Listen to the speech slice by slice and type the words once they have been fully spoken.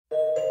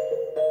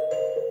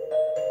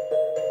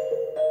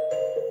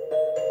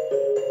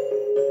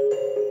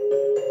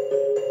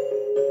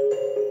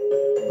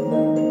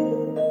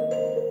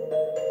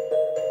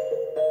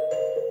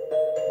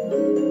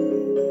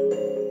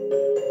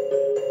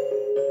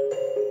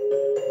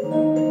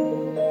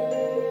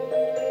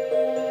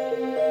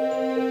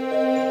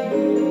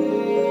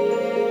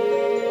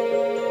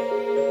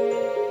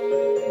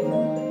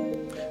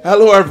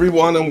Hello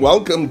everyone and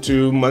welcome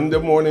to Monday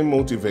Morning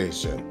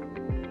Motivation.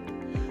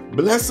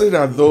 Blessed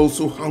are those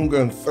who hunger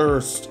and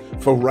thirst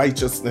for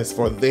righteousness,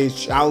 for they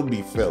shall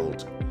be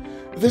filled.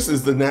 This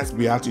is the next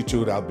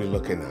beatitude I'll be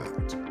looking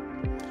at.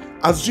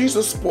 As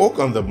Jesus spoke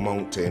on the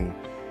mountain,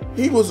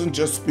 he wasn't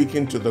just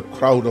speaking to the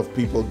crowd of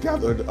people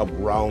gathered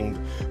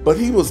around, but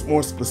he was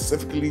more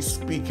specifically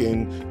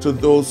speaking to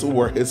those who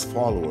were his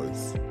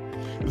followers.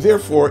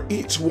 Therefore,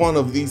 each one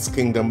of these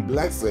kingdom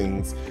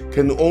blessings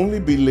can only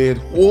be laid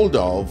hold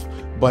of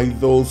by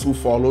those who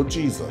follow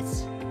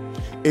Jesus.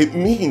 It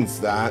means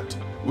that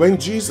when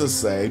Jesus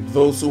said,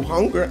 those who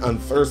hunger and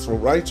thirst for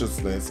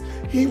righteousness,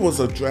 he was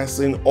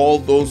addressing all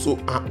those who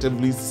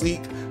actively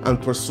seek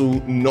and pursue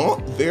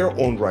not their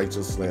own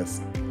righteousness,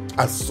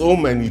 as so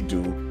many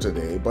do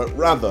today, but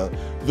rather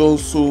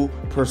those who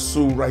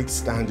pursue right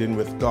standing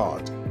with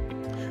God.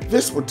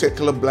 This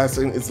particular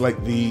blessing is like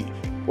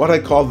what I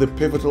call the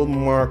pivotal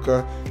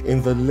marker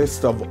in the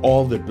list of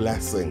all the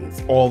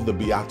blessings, all the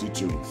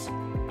beatitudes.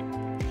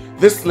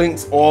 This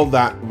links all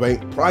that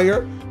went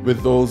prior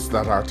with those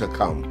that are to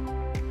come.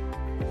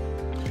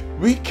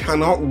 We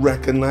cannot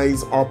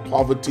recognize our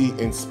poverty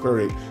in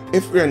spirit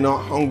if we are not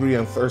hungry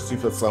and thirsty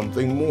for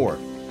something more.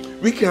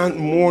 We can't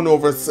mourn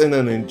over sin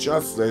and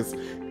injustice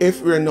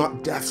if we are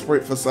not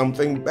desperate for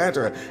something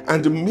better.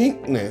 And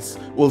meekness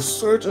will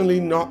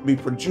certainly not be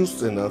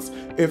produced in us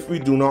if we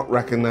do not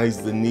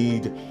recognize the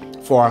need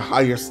for a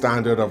higher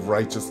standard of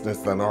righteousness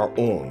than our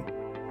own.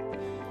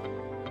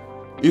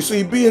 You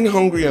see, being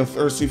hungry and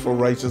thirsty for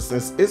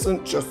righteousness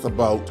isn't just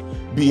about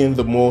being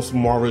the most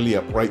morally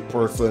upright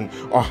person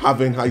or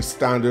having high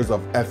standards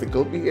of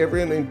ethical behavior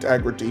and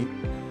integrity.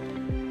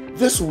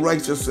 This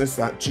righteousness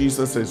that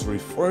Jesus is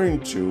referring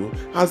to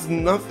has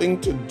nothing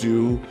to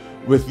do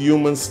with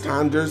human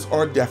standards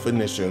or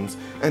definitions,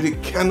 and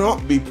it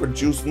cannot be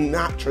produced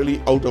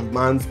naturally out of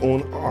man's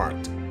own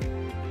heart.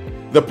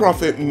 The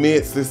prophet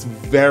makes this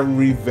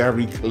very,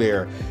 very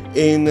clear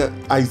in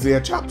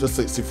Isaiah chapter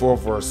 64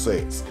 verse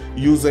 6,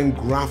 using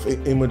graphic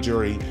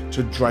imagery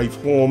to drive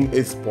home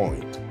his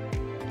point.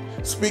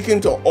 Speaking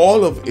to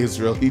all of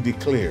Israel, he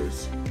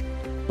declares,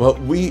 "But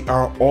we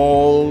are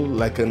all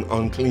like an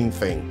unclean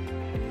thing,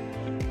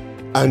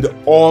 and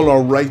all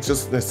our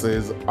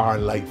righteousnesses are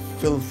like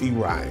filthy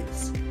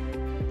rags.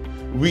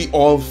 We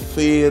all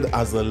fade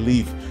as a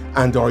leaf,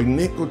 and our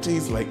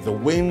iniquities like the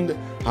wind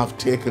have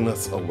taken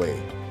us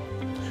away."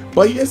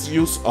 By his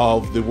use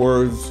of the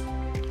words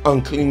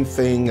unclean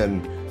thing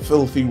and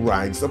filthy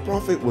rags, the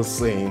prophet was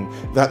saying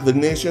that the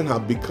nation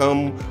had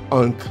become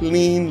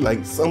unclean,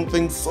 like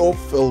something so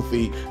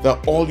filthy that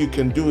all you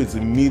can do is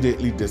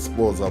immediately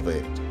dispose of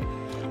it.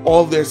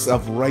 All their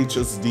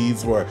self-righteous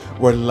deeds were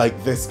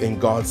like this in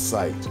God's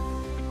sight.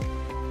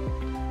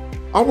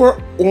 Our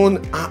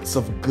own acts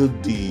of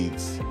good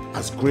deeds,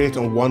 as great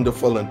and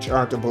wonderful and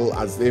charitable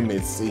as they may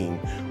seem,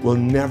 will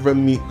never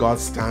meet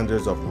God's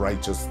standards of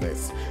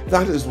righteousness.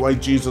 That is why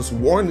Jesus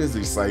warned his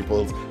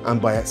disciples,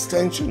 and by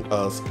extension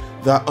us,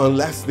 that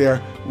unless their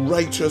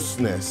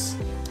righteousness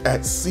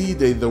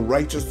exceeded the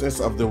righteousness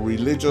of the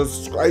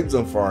religious scribes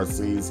and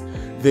Pharisees,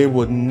 they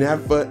would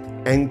never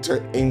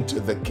enter into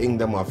the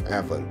kingdom of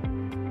heaven.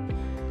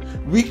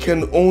 We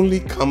can only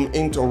come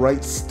into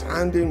right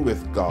standing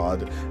with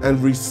God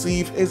and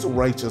receive his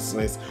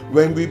righteousness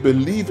when we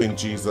believe in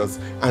Jesus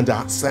and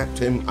accept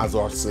him as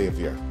our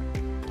Savior.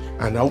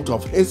 And out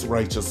of his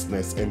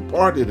righteousness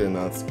imparted in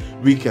us,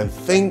 we can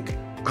think,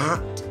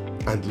 act,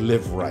 and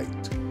live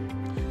right.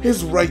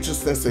 His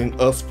righteousness in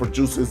us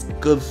produces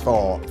good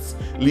thoughts,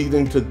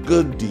 leading to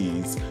good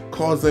deeds,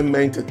 causing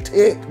men to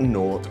take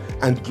note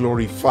and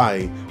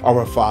glorify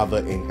our Father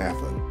in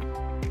heaven.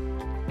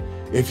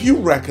 If you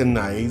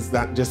recognize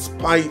that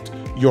despite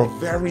your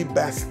very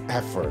best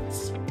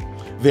efforts,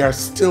 there are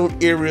still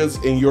areas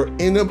in your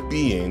inner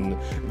being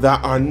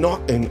that are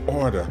not in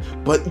order,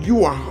 but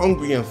you are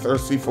hungry and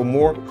thirsty for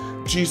more,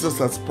 Jesus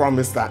has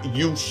promised that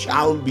you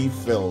shall be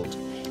filled.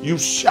 You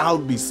shall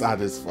be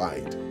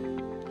satisfied.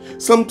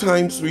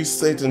 Sometimes we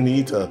sit and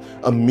eat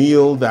a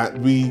meal that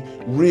we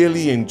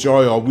really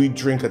enjoy, or we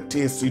drink a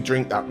tasty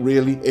drink that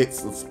really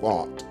hits the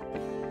spot.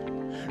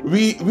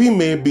 We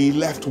may be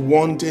left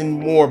wanting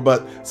more,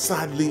 but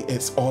sadly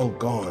it's all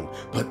gone.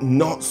 But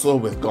not so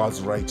with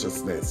God's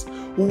righteousness.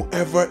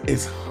 Whoever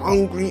is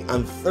hungry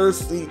and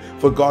thirsty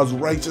for God's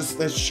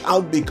righteousness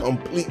shall be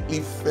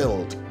completely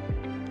filled.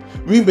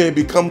 We may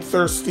become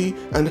thirsty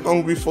and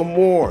hungry for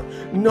more,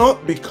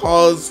 not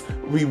because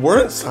we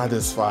weren't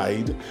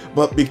satisfied,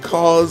 but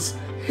because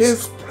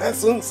his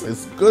presence,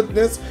 his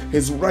goodness,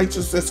 his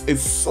righteousness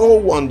is so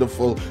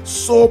wonderful,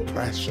 so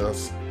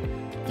precious,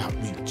 that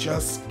we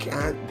just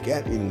can't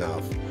get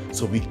enough,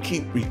 so we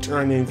keep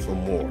returning for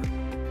more.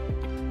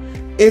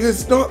 It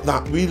is not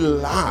that we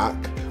lack,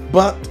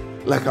 but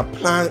like a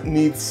plant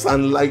needs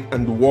sunlight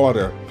and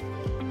water,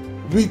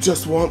 we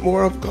just want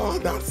more of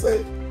God, that's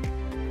it.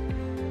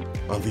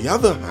 On the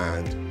other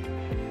hand,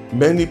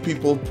 many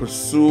people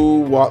pursue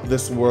what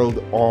this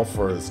world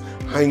offers,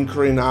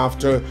 hankering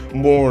after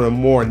more and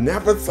more,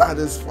 never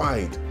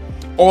satisfied.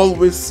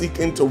 always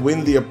seeking to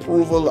win the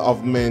approval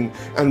of men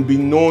and be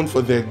known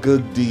for their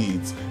good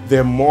deeds,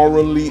 their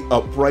morally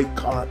upright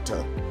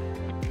character.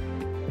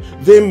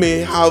 They may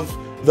have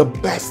the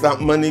best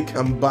that money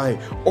can buy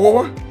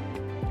or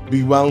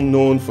be well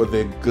known for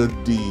their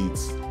good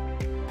deeds,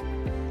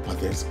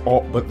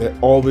 but there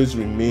always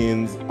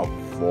remains a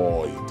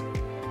void.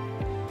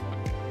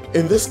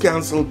 In this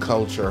cancel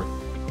culture,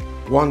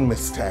 one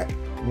misstep,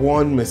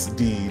 one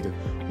misdeed,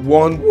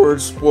 one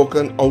word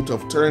spoken out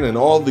of turn, and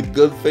all the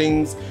good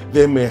things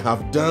they may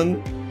have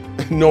done,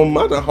 no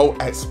matter how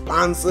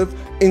expansive,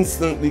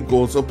 instantly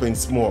goes up in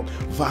smoke,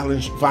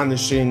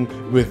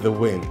 vanishing with the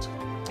wind.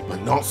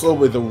 But not so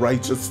with the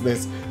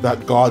righteousness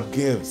that God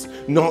gives.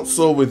 Not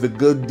so with the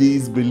good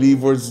deeds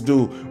believers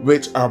do,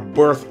 which are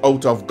birthed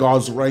out of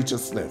God's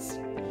righteousness.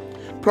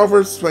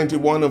 Proverbs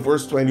 21 and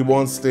verse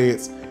 21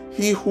 states,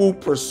 "He who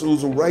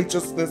pursues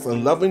righteousness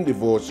and loving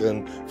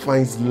devotion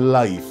finds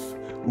life,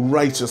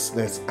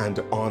 righteousness,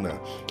 and honor."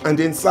 And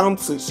in Psalm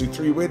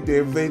 63, where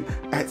David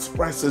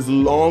expresses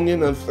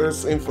longing and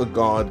thirsting for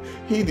God,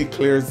 he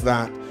declares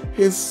that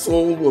his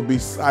soul will be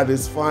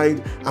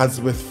satisfied as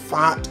with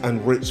fat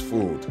and rich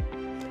food.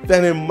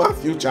 Then in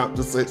Matthew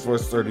chapter 6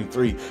 verse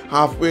 33,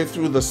 halfway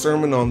through the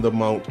Sermon on the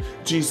Mount,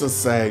 Jesus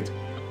said,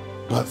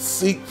 "But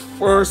seek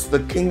first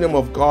the kingdom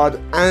of God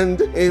and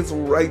his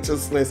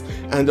righteousness,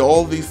 and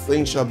all these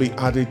things shall be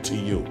added to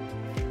you."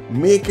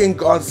 Making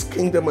God's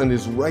kingdom and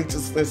his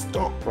righteousness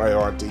top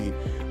priority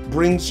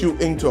brings you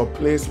into a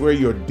place where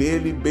your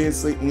daily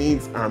basic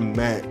needs are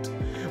met,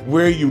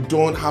 where you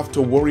don't have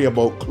to worry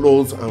about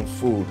clothes and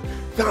food.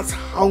 That's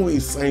how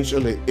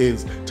essential it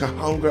is to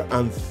hunger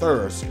and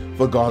thirst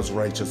for God's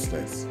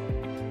righteousness.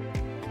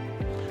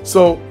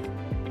 So,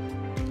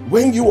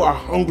 when you are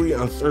hungry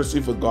and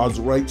thirsty for God's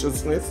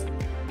righteousness,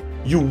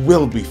 you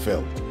will be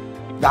filled.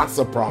 That's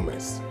a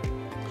promise.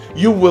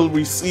 You will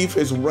receive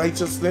his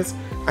righteousness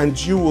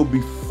and you will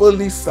be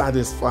fully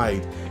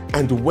satisfied.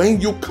 And when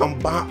you come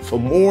back for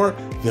more,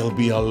 there'll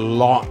be a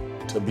lot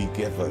to be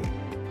given.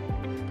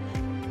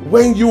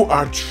 When you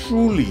are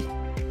truly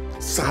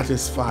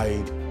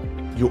satisfied,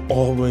 you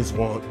always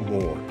want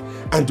more.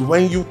 And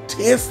when you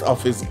taste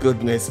of his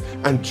goodness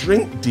and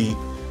drink deep,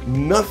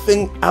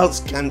 nothing else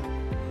can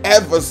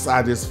ever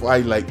satisfy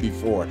like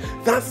before.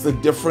 That's the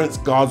difference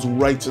God's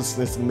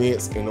righteousness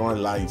makes in our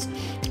lives.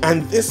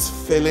 And this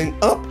filling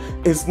up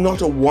is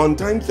not a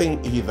one-time thing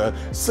either,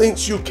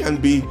 since you can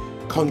be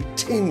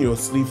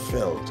continuously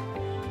filled.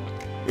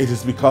 It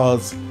is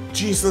because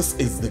Jesus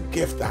is the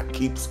gift that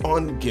keeps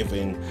on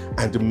giving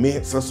and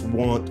makes us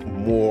want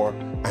more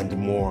and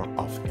more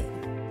of him.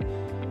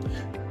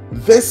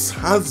 This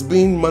has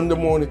been Monday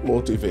Morning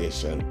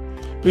Motivation.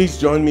 Please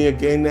join me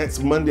again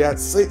next Monday at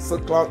 6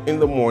 o'clock in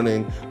the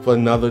morning for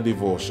another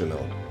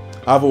devotional.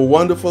 Have a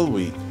wonderful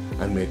week,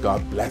 and may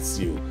God bless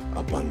you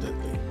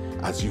abundantly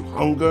as you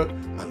hunger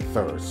and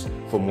thirst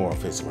for more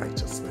of his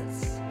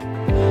righteousness.